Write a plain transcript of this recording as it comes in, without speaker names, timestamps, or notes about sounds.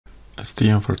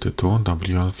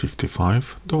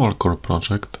STM32WL55 dual-core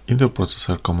project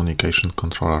Interprocessor Communication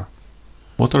Controller.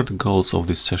 What are the goals of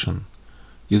this session?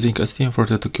 Using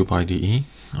STM32 IDE,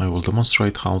 I will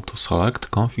demonstrate how to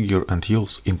select, configure and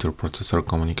use Interprocessor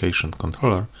Communication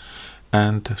Controller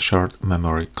and shared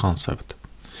memory concept.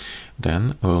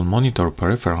 Then we will monitor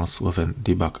peripherals within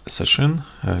debug session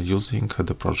using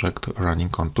the project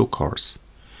running on 2 cores.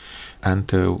 And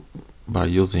by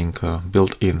using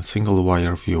built-in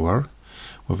single-wire viewer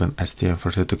within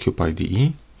STM32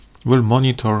 IDE, we'll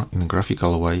monitor in a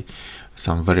graphical way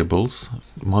some variables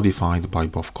modified by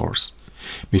both cores.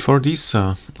 Before this,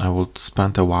 I will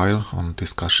spend a while on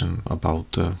discussion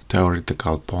about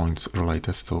theoretical points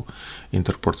related to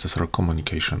Interprocessor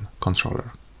Communication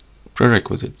Controller.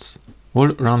 Prerequisites.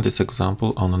 We'll run this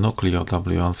example on a Nucleo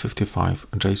WL55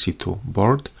 JC2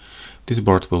 board. This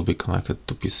board will be connected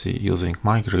to PC using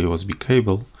micro USB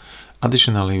cable.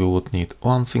 Additionally, we would need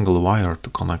one single wire to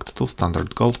connect 2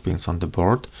 standard gold pins on the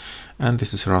board, and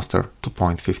this is raster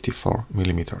 2.54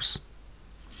 mm.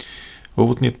 We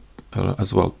would need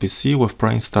as well PC with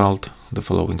pre-installed the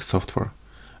following software: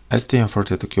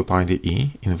 STM32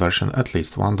 IDE in version at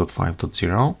least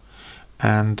 1.5.0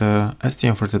 and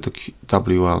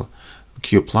STM32WL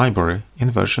Cube library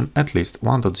in version at least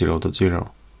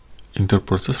 1.0.0.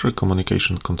 Interprocessor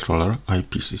Communication Controller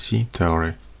IPCC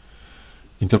theory.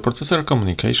 Interprocessor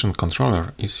Communication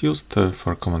Controller is used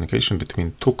for communication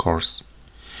between 2 cores.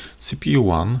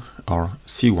 CPU1 or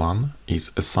C1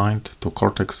 is assigned to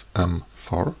Cortex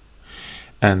M4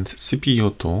 and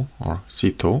CPU2 or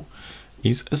C2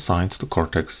 is assigned to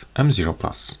Cortex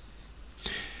M0+.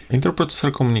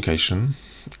 Interprocessor Communication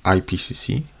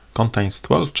IPCC contains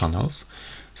 12 channels,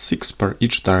 6 per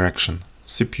each direction,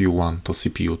 CPU1 to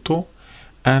CPU2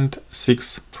 and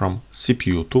 6 from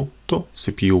CPU2 to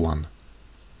CPU1.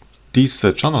 These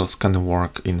channels can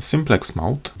work in simplex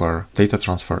mode, where data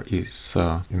transfer is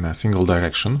in a single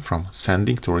direction from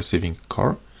sending to receiving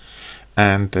core,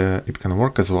 and it can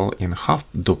work as well in half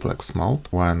duplex mode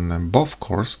when both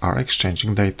cores are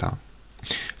exchanging data.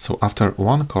 So after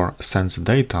one core sends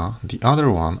data, the other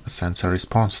one sends a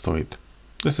response to it.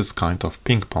 This is kind of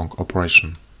ping-pong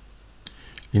operation.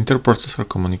 Interprocessor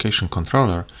Communication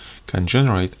Controller can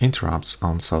generate interrupts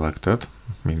on selected,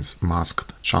 means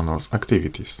masked, channels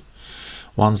activities.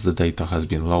 Once the data has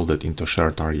been loaded into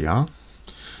shared area,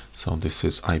 so this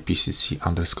is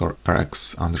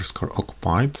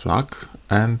IPCC_RX_occupied flag,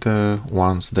 and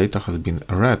once data has been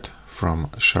read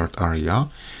from shared area,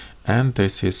 and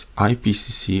this is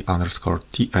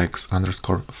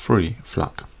IPCC_TX_free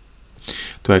flag.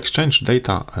 To exchange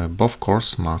data, both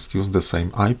cores must use the same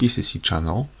IPCC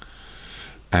channel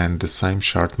and the same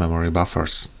shared memory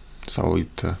buffers, so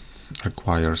it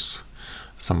requires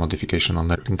some modification on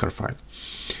the linker file.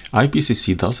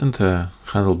 IPCC doesn't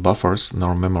handle buffers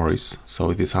nor memories,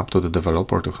 so it is up to the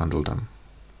developer to handle them.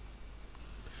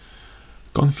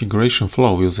 Configuration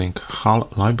flow using HAL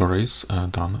libraries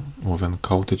done within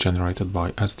code generated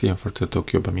by STM32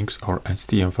 CubeMX or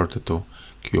STM32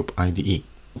 Cube IDE.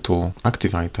 To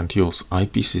activate and use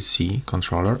IPCC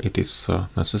controller, it is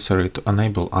necessary to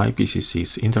enable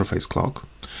IPCC's interface clock.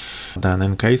 Then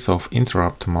in case of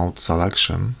interrupt mode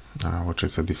selection, which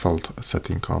is a default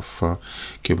setting of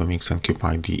CubeMX and Cube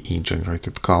IDE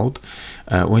generated code,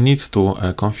 we need to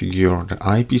configure the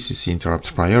IPCC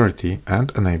interrupt priority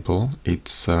and enable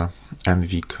its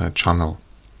NVIC channel.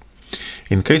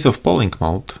 In case of polling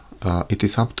mode, it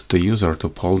is up to the user to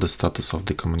poll the status of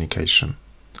the communication.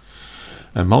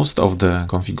 Most of the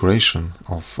configuration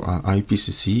of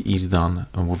IPCC is done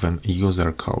within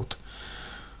user code.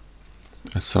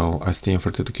 So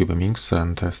STM32 CubeMX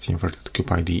and STM32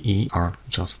 Cube IDE are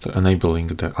just enabling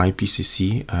the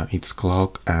IPCC, its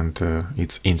clock and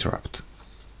its interrupt.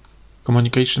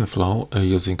 Communication flow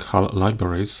using HAL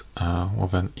libraries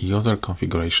within user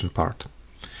configuration part.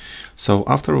 So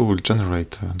after we will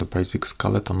generate the basic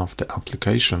skeleton of the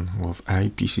application with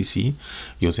IPCC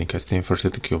using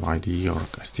STM32 Cube IDE or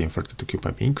STM32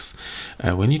 CubeMX,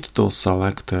 we need to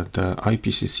select the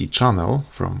IPCC channel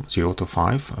from 0 to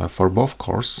 5 for both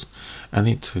cores, and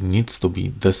it needs to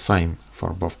be the same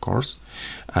for both cores.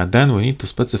 Then we need to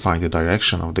specify the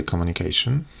direction of the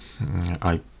communication.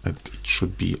 It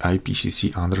should be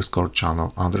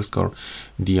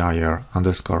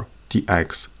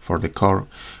IPCC_channel_dir_TX for the core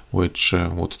which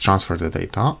would transfer the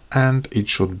data, and it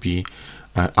should be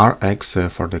RX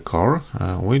for the core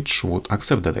which would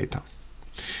accept the data.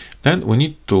 Then we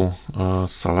need to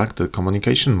select the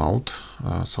communication mode,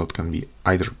 so it can be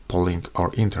either polling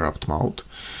or interrupt mode.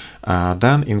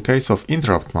 Then in case of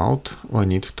interrupt mode, we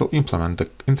need to implement the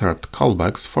interrupt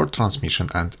callbacks for transmission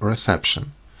and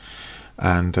reception.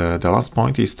 And the last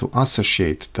point is to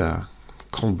associate the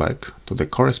callback to the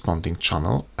corresponding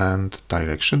channel and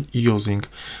direction using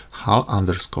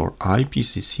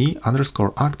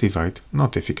HAL_IPCC_activate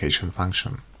notification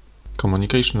function.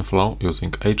 Communication flow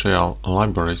using HAL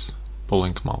libraries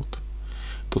polling mode.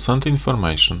 To send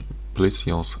information, please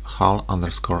use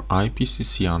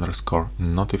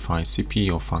HAL_IPCC_notify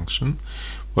CPU function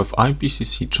with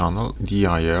IPCC channel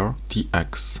dir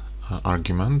tx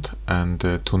argument, and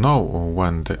to know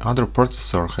when the other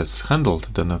processor has handled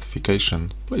the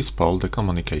notification, please poll the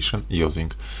communication using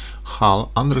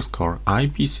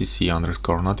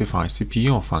HAL_IPCC_notify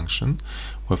CPU function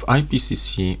with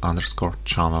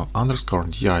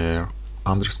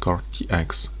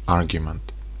IPCC_channel_dir_tx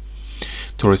argument.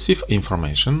 To receive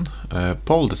information,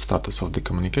 poll the status of the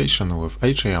communication with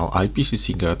HAL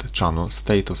IPCC get channel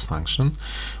status function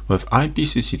with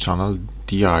IPCC channel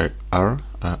dir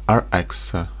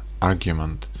rx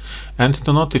argument. And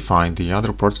to notify the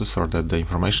other processor that the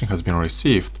information has been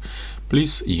received,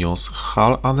 please use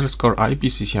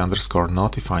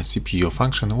HAL_IPCC_notify CPU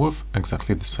function with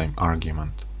exactly the same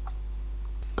argument.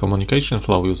 Communication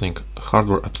flow using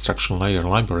hardware abstraction layer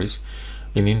libraries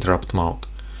in interrupt mode.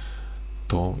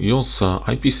 To use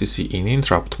IPCC in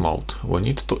interrupt mode, we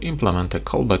need to implement a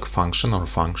callback function or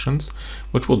functions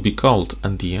which will be called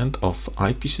at the end of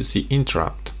IPCC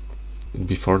interrupt.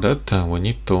 Before that, we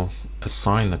need to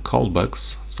assign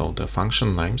callbacks, so the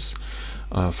function names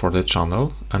for the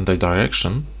channel and the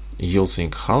direction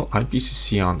using HAL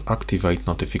IPCC and activate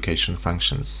notification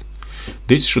functions.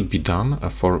 This should be done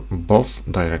for both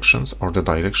directions or the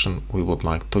direction we would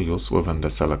like to use within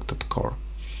the selected core.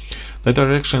 The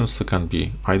directions can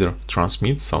be either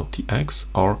transmit, so TX,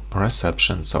 or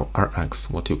reception, so RX,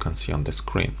 what you can see on the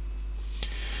screen.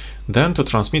 Then to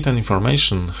transmit an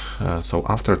information, so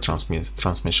after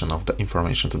transmission of the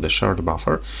information to the shared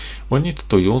buffer, we need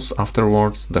to use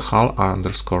afterwards the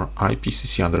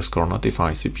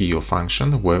HAL_IPCC_notify CPU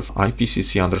function with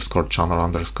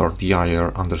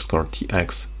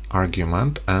IPCC_channel_dir_tx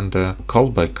argument, and the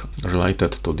callback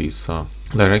related to this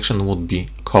direction would be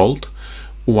called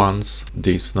once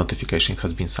this notification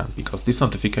has been sent, because this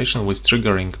notification was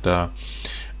triggering the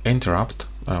interrupt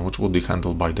which will be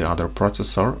handled by the other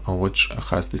processor which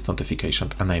has this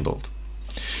notification enabled.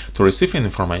 To receive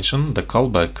information, the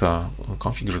callback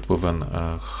configured within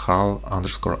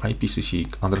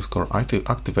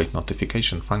HAL_IPCC_activate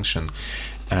notification function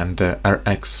and the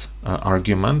RX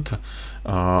argument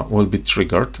will be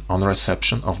triggered on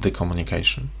reception of the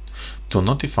communication to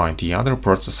notify the other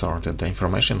processor that the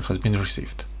information has been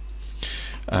received.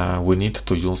 We need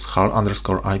to use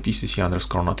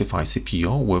HAL_IPCC_notify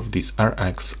CPU with this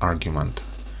RX argument.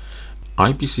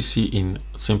 IPCC in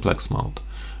simplex mode.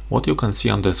 What you can see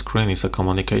on the screen is a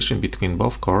communication between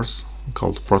both cores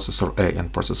called processor A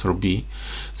and processor B.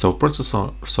 So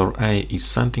processor A is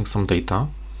sending some data,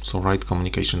 so write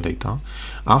communication data.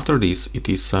 After this, it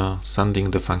is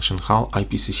sending the function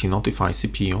HAL_IPCC_notify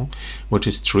CPU, which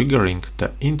is triggering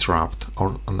the interrupt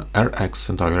or an RX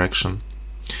direction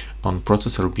on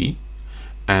processor B,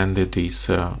 and this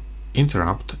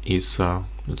interrupt is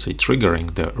let's say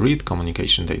triggering the read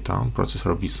communication data on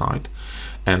processor B side,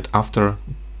 and after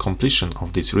completion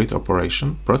of this read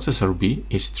operation, processor B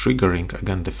is triggering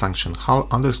again the function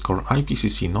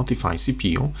HAL_IPCC_notify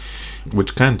CPU,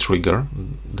 which can trigger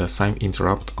the same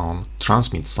interrupt on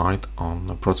transmit side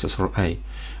on processor A.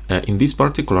 In this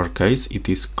particular case, it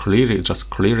is just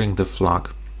clearing the flag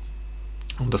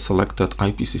on the selected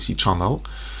IPCC channel,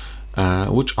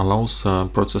 which allows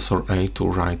processor A to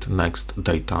write next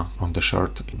data on the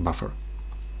shared buffer.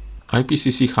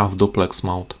 IPCC half duplex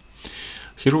mode.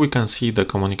 Here we can see the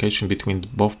communication between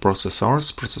both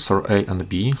processors, processor A and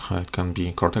B. It can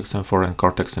be Cortex-M4 and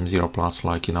Cortex-M0+,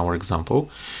 like in our example.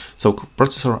 So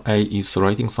processor A is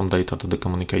writing some data to the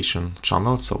communication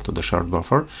channel, so to the shared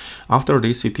buffer. After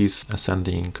this, it is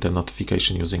sending the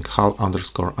notification using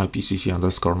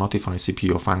HAL_IPCC_notify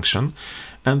CPU function,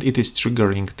 and it is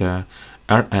triggering the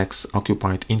RX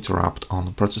occupied interrupt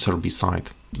on processor B side.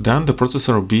 Then the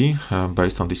processor B,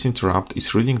 based on this interrupt,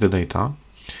 is reading the data.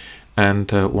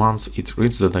 And once it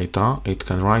reads the data, it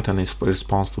can write a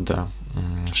response to the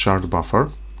shared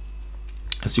buffer.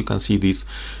 As you can see, this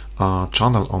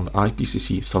channel on the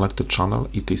IPCC selected channel,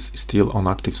 it is still on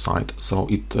active side, so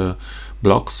it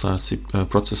blocks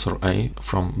processor A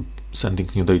from sending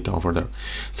new data over there.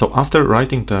 So after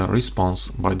writing the response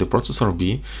by the processor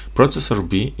B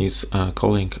is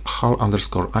calling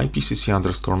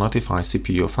HAL_IPCC_notify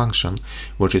CPU function,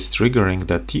 which is triggering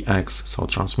the TX, so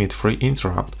transmit free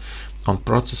interrupt, on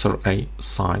processor A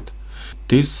side.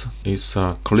 This is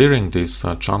clearing this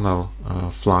channel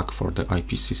flag for the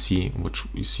IPCC, which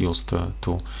is used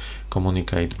to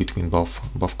communicate between both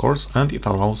cores, and it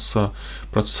allows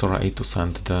processor A to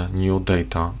send the new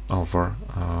data over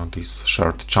this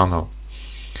shared channel.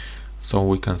 So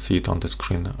we can see it on the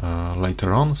screen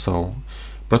later on. So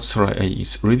processor A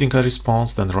is reading a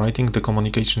response, then writing the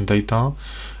communication data,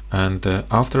 and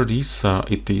after this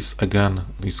it is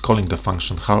calling the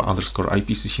function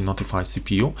HAL_IPCC notify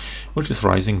CPU, which is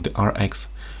raising the RX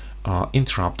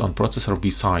interrupt on processor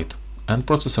B side. And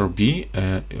processor B,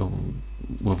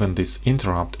 within this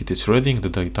interrupt, it is reading the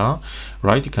data,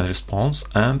 writing a response,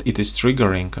 and it is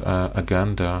triggering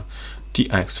again the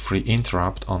TX3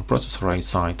 interrupt on processor A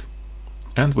side.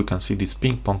 And we can see this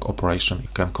ping-pong operation.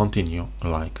 It can continue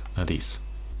like this.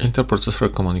 Interprocessor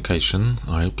Communication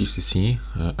IPCC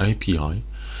API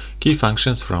key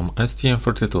functions from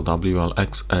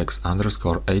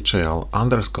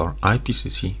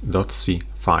STM32WL_HAL_IPCC.c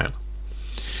file.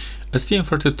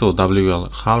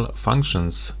 STM32WL HAL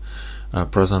functions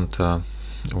present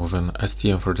within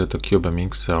STM32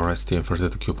 MCUs or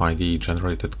STM32 IDE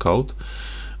generated code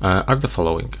are the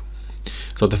following.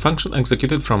 So the function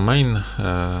executed from main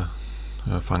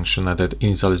function at the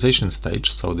initialization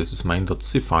stage, so this is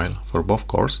main.c file for both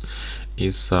cores,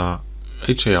 is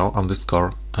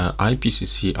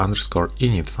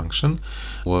HAL_IPCC_init function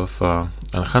with a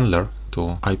handler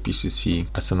to IPCC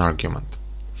as an argument.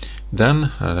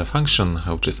 Then the function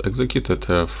which is executed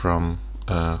from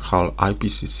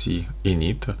HAL_IPCC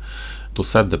init to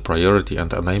set the priority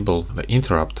and enable the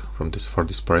interrupt for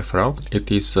this peripheral,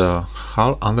 it is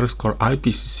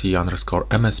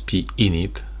HAL_IPCC_MSP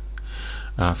init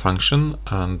function,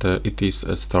 and it is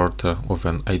stored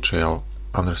within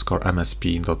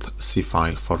HAL_MSP.c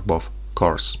file for both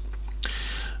cores.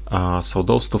 So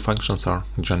those two functions are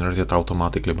generated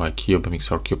automatically by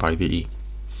CubeMX or CubeIDE.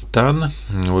 Then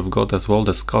we've got as well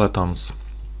the skeletons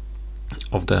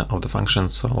of the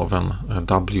functions within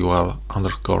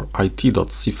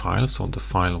WL_IT.c file, so the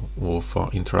file with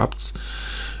interrupts,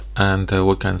 and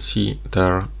we can see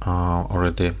there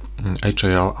already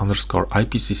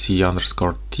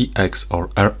HAL_IPCC_TX or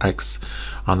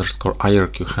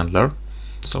RX_IRQ handler.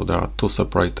 So there are two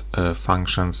separate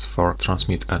functions for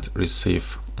transmit and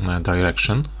receive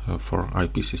direction for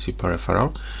IPCC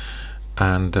peripheral,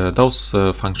 and those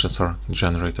functions are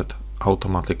generated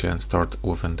automatically and stored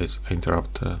within this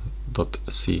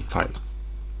interrupt.c file.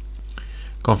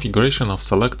 Configuration of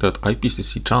selected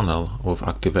IPCC channel with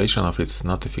activation of its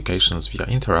notifications via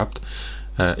interrupt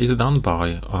is done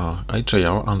by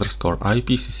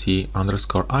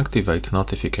HAL_IPCC_activate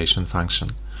notification function.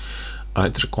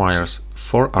 It requires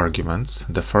 4 arguments.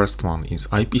 The first one is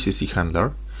IPCC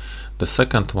handler. The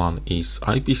second one is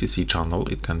IPCC channel.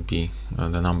 It can be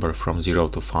the number from 0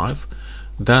 to 5.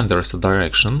 Then there is a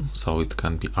direction, so it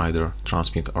can be either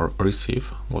transmit or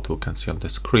receive, what we can see on the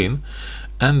screen.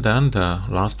 And then the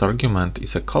last argument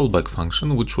is a callback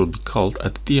function, which will be called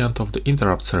at the end of the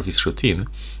interrupt service routine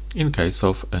in case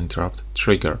of interrupt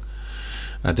trigger.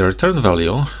 The return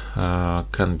value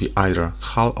can be either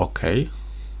HAL OK,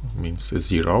 means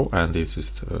 0, and this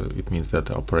is it means that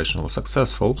the operation was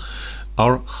successful,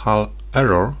 or HAL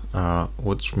error,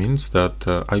 which means that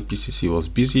IPCC was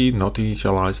busy, not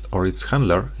initialized, or its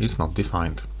handler is not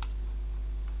defined.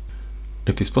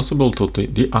 It is possible to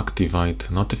deactivate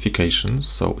notifications,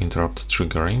 so interrupt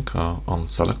triggering, on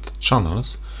selected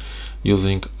channels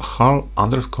using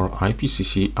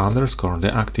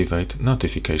HAL_IPCC_deactivate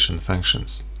notification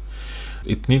functions.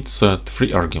 It needs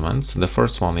 3 arguments. The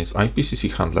first one is IPCC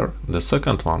handler, the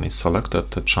second one is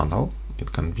selected channel,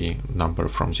 it can be number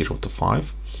from 0 to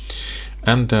 5,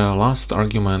 and the last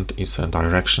argument is a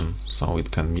direction, so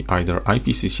it can be either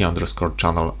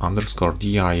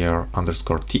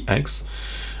IPCC_channel_dir_TX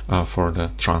for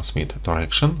the transmit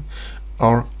direction,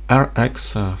 or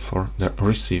RX for the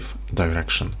receive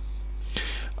direction.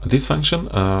 This function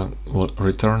will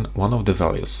return one of the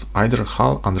values, either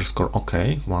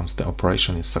HAL_OK once the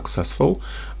operation is successful,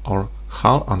 or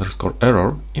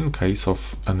HAL_error in case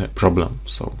of any problem.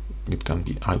 So it can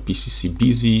be IPCC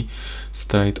busy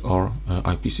state, or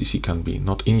IPCC can be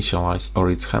not initialized,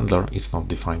 or its handler is not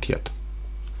defined yet.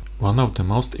 One of the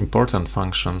most important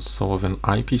functions within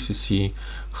IPCC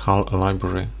HAL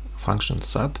library function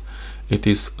set, it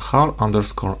is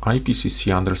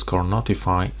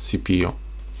HAL_IPCC_notify CPU.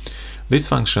 This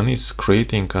function is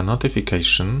creating a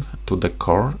notification to the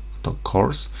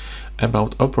cores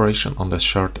about operation on the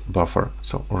shared buffer,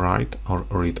 so write or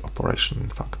read operation in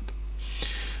fact.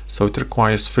 So it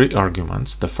requires three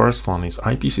arguments. The first one is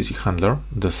IPCC handler,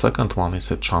 the second one is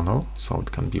a channel, so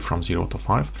it can be from 0 to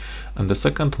 5, and the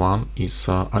second one is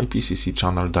IPCC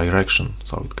channel direction,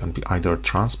 so it can be either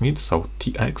transmit, so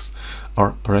TX,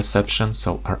 or reception,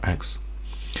 so RX.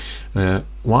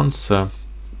 Once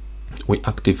we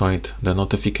activate the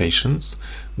notifications,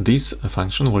 this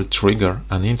function will trigger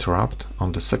an interrupt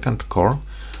on the second core,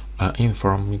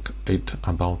 informing it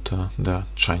about the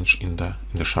change in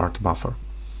the shared buffer.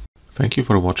 Thank you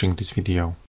for watching this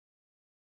video.